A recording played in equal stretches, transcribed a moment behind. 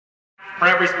For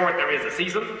every sport there is a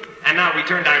season, and now we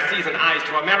turned our season eyes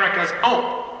to America's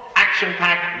own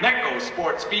action-packed Mecco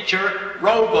sports feature,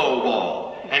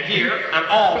 Robo-Ball. And here, an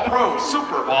all-pro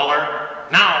Super Baller,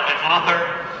 now an author,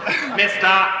 Mr.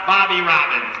 Bobby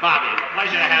Robbins. Bobby, it's a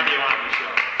pleasure to have you on the show.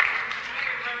 Thank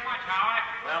you very much, Howard.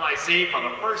 Well, I see for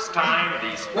the first time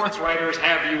the sports writers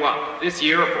have you up this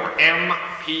year for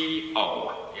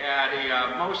MPO.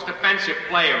 Yeah, the most offensive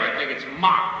player. I think it's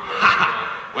Mock.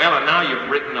 Well, and now you've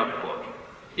written a book.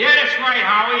 Yeah, that's right,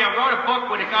 Howie. I wrote a book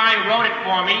with a guy who wrote it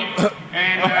for me,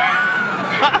 and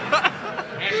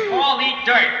it's called Eat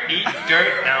Dirt. Eat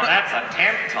Dirt? Now that's a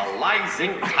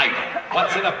tantalizing title.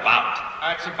 What's it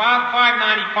about? It's about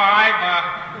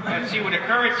 $5.95. Let's see, with a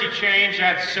currency change,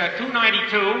 that's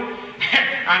 $2.92.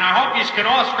 And I hope you can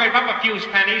all scrape up a few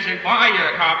pennies and buy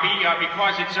a copy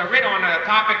because it's written on the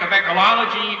topic of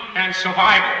ecology and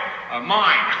survival.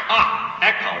 Mine.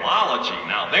 Ecology.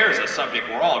 Now there's a subject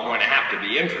we're all going to have to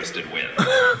be interested with.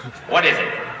 What is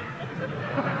it?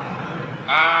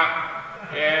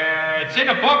 It's in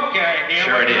a book here.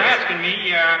 Sure what it you're is. asking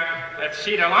me. Let's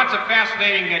see, there are lots of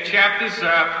fascinating chapters.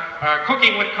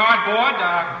 Cooking with cardboard.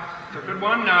 It's a good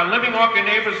one. Living off your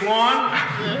neighbor's lawn.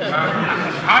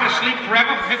 How to sleep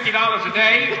forever for $50 a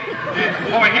day.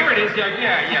 Oh, here it is.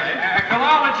 Yeah.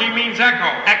 Ecology means echo.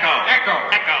 Echo.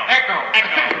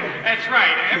 That's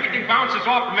right. Everything bounces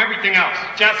off from everything else.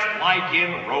 Just like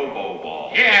in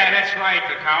Robo-Ball. Yeah, that's right,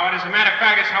 Howard. As a matter of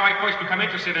fact, that's how I first become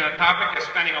interested in a topic, is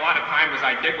spending a lot of time as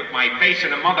I did with my face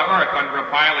in a Mother Earth under a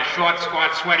pile of short,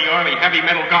 squat, sweaty, oily, heavy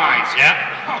metal guys. Yep.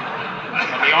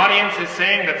 Well, the audience is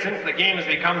saying that since the game has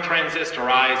become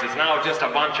transistorized, it's now just a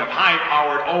bunch of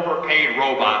high-powered, overpaid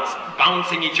robots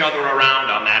bouncing each other around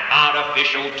on that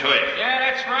artificial turf. Yeah,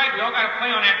 that's right. We all got to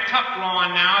play on that tough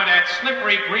lawn now, that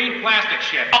slippery green plastic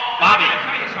shit. Oh, Bobby,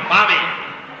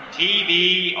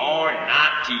 TV or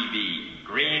not TV,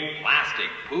 green plastic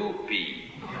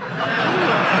poopy.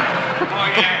 Oh,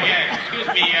 yeah, excuse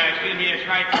me, that's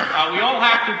right. We all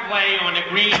have to play on the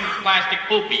green plastic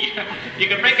poopy. You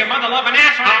can break your mother-loving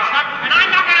ass on that stuff, and I'm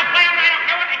not gonna play on it. I don't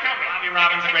care what they tell me. Bobby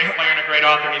Robbins, a great player and a great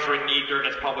author, and he's written Eat Dirt.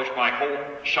 It's published by Holt,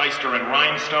 Shyster, and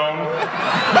Rhinestone.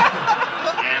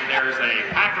 And there's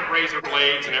a pack of razor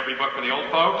blades in every book for the old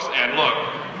folks, and look,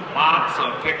 lots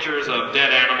of pictures of dead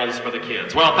animals for the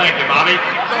kids. Well, thank you, Bobby.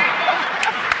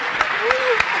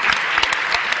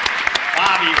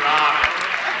 Bobby Robbins.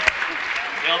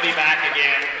 He'll be back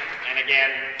again, and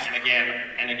again, and again,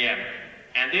 and again.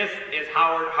 And this is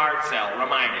Howard Hartzell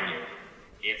reminding you,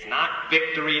 it's not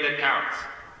victory that counts.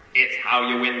 It's how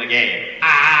you win the game.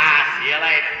 See you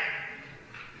later.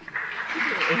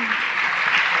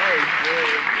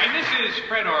 And this is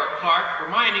Fred R. Clark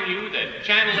reminding you that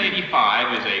Channel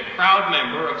 85 is a proud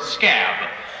member of SCAB,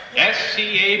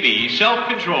 S-C-A-B,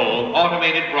 Self-Controlled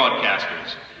Automated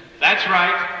Broadcasters. That's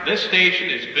right, this station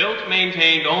is built,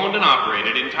 maintained, owned, and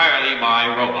operated entirely by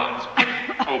robots.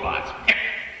 Robots.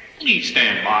 Please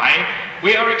stand by.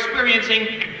 We are experiencing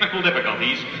technical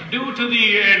difficulties due to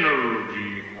the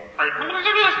energy.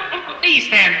 Please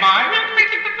stand by.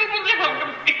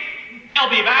 I'll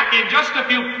be back in just a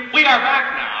few. We are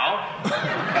back now.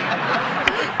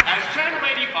 As Channel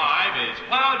 85 is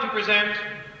proud to present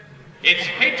its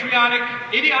patriotic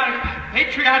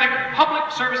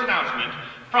public service announcement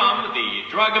from the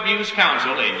Drug Abuse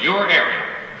Council in your area.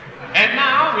 And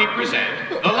now we present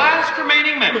the last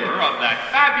remaining member of that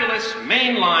fabulous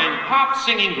mainline pop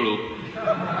singing group,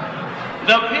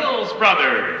 the Pills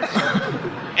Brothers.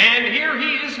 And here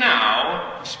he is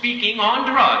now, speaking on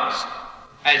drugs,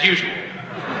 as usual.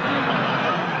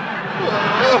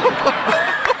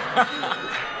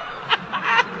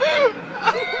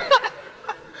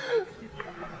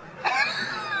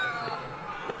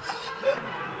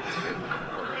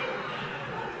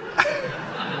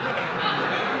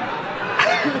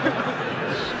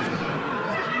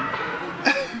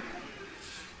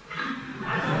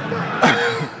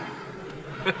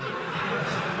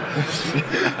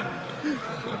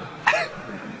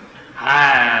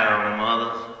 Hi,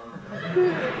 mothers.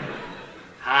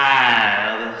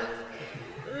 Hi, others.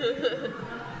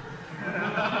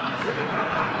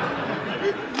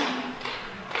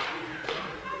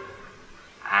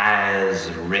 Eyes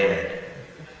red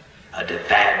are the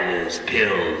fabulous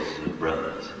Pills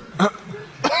Brothers.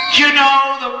 You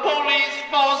know, the police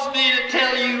forced me to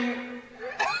tell you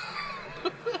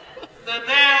that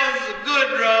there's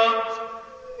good drugs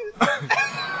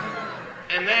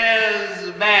and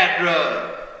there's bad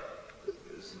drugs.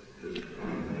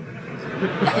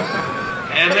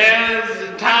 And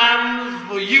there's times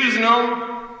for using them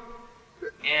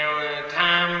and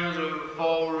times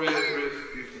for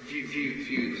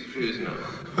refusing them.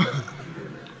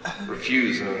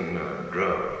 refusing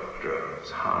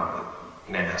drugs, hard,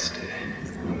 nasty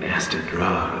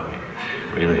drug. I mean,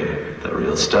 really, the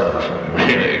real stuff.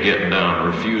 Really getting down,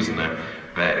 refusing them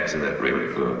bags of that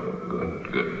really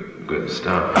good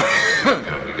stuff.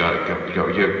 You gotta go.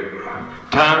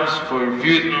 Times for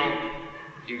refusing them.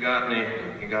 You got any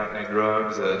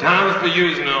drugs? Times for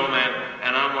using them,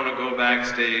 and I'm gonna go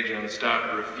backstage and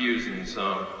start refusing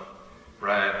some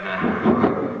right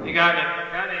now. You got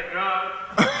any drugs?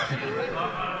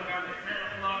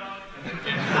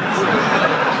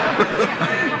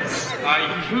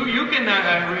 You can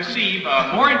receive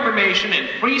more information and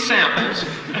free samples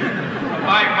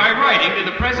by writing to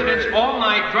the President's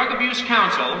All-Night Drug Abuse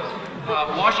Council,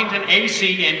 Washington,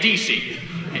 A.C. and D.C.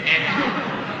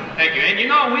 Thank you. And you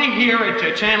know, we here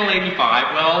at Channel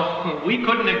 85, well, we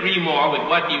couldn't agree more with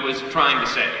what he was trying to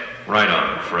say. Right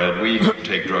on, Fred. We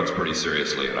take drugs pretty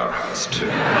seriously at our house, too.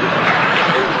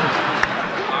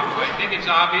 I think it's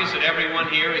obvious that everyone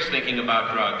here is thinking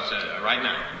about drugs right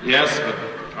now. Yes, but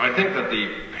I think that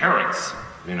the parents,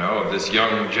 of this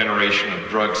young generation of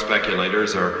drug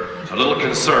speculators are a little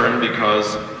concerned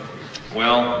because,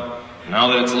 well, now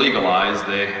that it's legalized,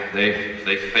 they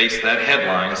face that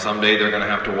headline. Someday they're going to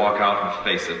have to walk out and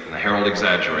face it in the Herald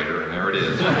Exaggerator, and there it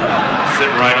is.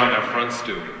 Sitting right on their front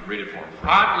stoop. Read it for them.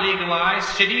 Pot legalized,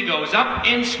 city goes up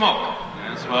in smoke.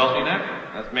 Yes, well, see that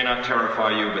may not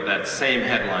terrify you, but that same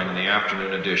headline in the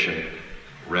afternoon edition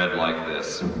read like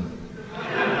this.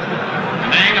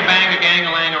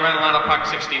 Bang-a-bang-a-gang-a-lang-a-ran-a-lot-a-puck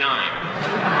 69.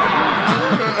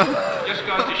 Just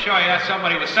goes to show you that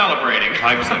somebody was celebrating.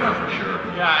 Typesetter for sure.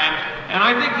 Yeah, and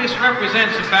I think this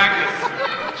represents the fact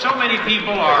that so many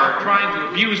people are trying to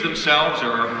abuse themselves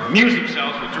or amuse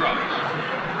themselves with drugs.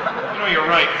 You're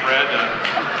right, Fred.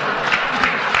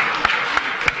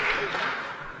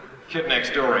 Kid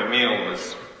next door, Emil,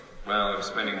 was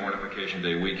spending Mortification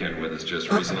Day weekend with us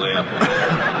just recently.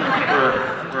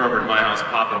 We're over at my house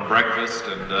popping breakfast,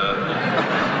 and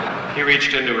he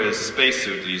reached into his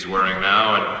spacesuit that he's wearing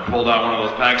now and pulled out one of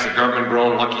those packs of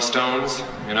government-grown Lucky Stones,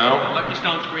 Lucky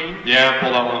Stones green? Yeah,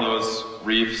 pulled out one of those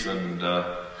reefs and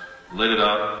lit it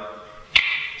up.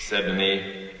 Said to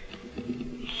me,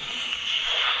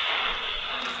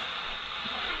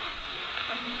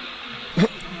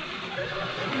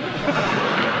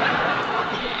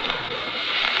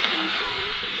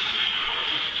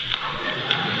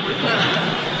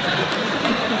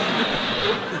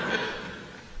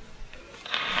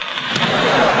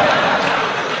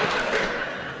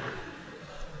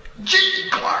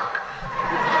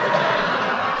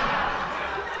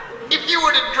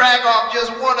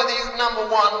 just one of these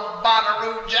 #1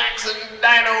 Bonnaroo Jackson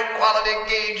Dino quality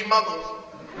gauge muggles.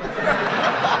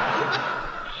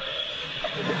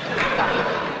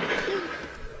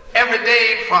 Every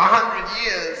day for 100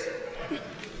 years,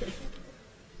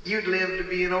 you'd live to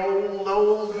be an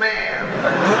old man.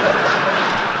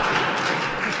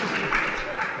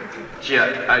 Gee,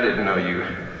 I didn't know you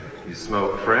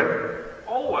smoke, Fred.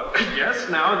 Oh, yes,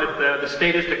 now that the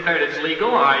state has declared it's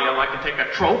legal, I like to take a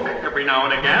troke every now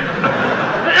and again.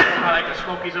 I like to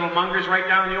smoke these little mongers right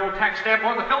down the old tax stamp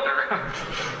on the filter.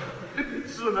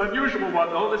 This is an unusual one,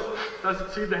 though. This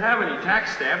doesn't seem to have any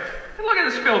tax stamp. And look at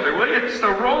this filter, will you? It's just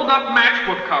a rolled-up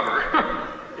matchbook cover.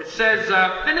 It says,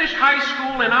 finish high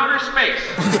school in outer space.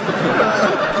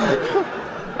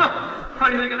 What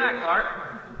do you think of that, Clark?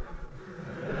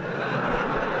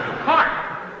 Clark!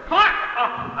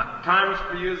 Times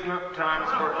for using up, times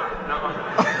for... No.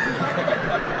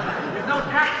 There's no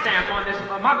tax stamp on this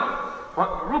muggle.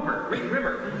 What? Rupert.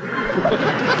 Rimmer.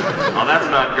 Oh, that's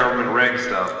not government reg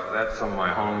stuff. That's some of my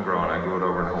homegrown. I grew it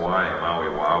over in Hawaii. Maui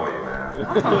Wowie, man.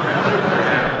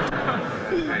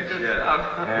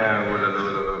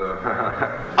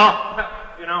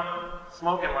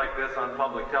 Smoking like this on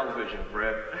public television,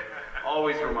 Fred,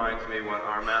 always reminds me what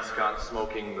our mascot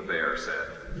Smoking the Bear said.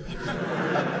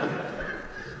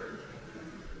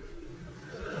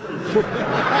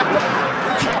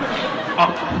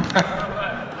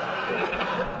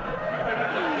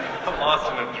 I'm lost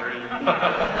in a dream.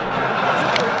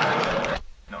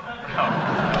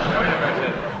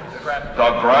 The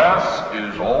grass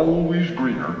is always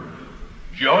greener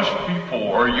just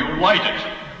before you light it.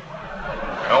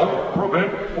 Help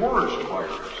prevent forest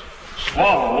fires.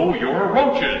 Swallow your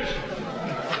roaches.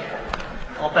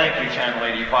 Well, thank you, Channel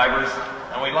 85ers,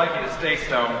 and we'd like you to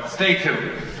stay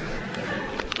tuned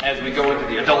as we go into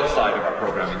the adult side of our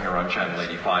programming here on Channel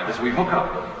 85, as we hook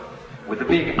up with the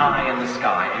big eye in the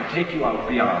sky and take you out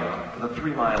beyond the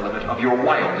 3-mile limit of your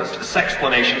wildest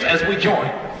sexplanations as we join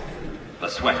the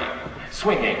sweaty,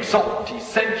 Swinging, salty,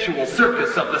 sensual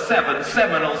circus of the seven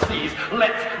seminal seas.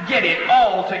 Let's get it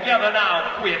all together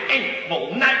now with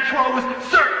April Nitro's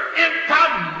Cirque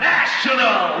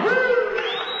International.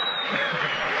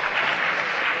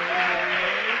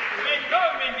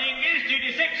 Willkommen, dinges, to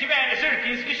the sexuelle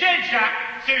circus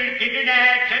Gesellschaft, Cirque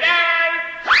International.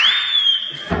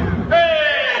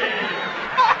 Hey!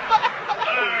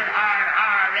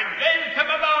 And welcome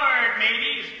aboard,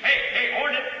 mateys. Hey,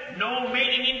 hold it. No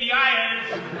mating in the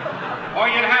aisles, or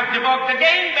you'll have to walk the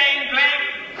gangbang plank.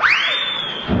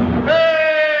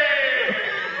 Hey!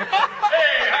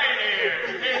 Hi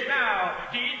there. And now,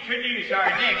 to introduce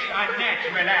our next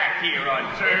unnatural act here on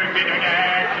Cirque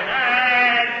International,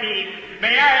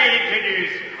 may I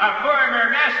introduce a former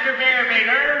master bear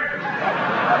bailer,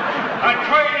 a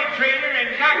toilet trainer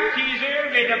and cock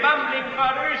teaser with the bumbling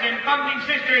fathers and bumbling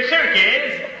sister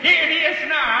circus. Here he is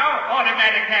now,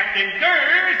 automatic Captain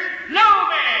Kurz, Low!